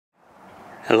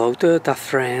Hello Toyota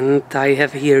friend, I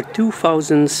have here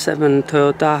 2007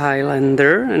 Toyota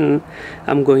Highlander and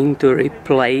I'm going to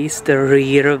replace the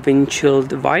rear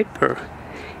windshield wiper,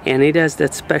 and it has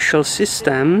that special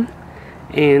system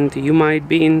and you might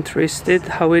be interested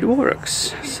how it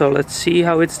works. So let's see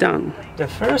how it's done. The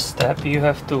first step, you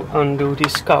have to undo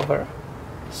this cover,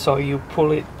 so you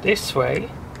pull it this way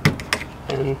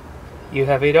and you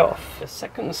have it off. The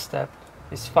second step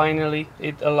is finally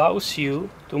it allows you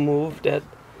to move that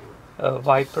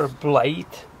wiper blade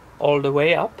all the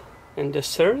way up, and the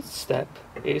third step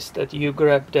is that you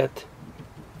grab that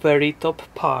very top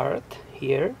part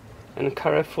here and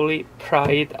carefully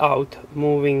pry it out,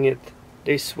 moving it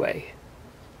this way.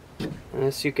 And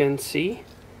as you can see,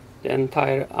 the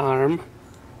entire arm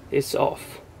is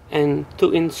off. And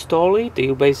to install it,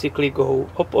 you basically go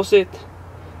opposite,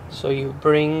 so you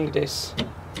bring this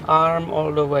arm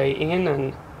all the way in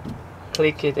and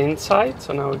click it inside,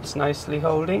 so now it's nicely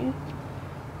holding.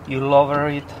 You lower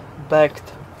it back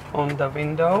on the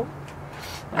window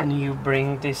and you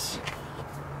bring this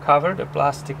cover, the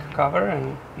plastic cover,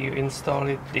 and you install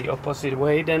it the opposite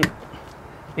way, then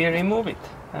we remove it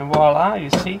and voila,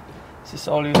 you see, this is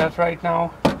all you have right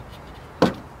now.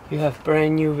 You have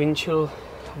brand new windshield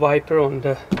wiper on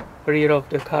the rear of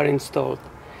the car installed.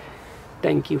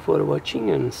 Thank you for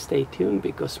watching and stay tuned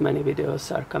because many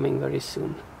videos are coming very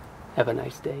soon. Have a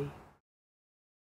nice day.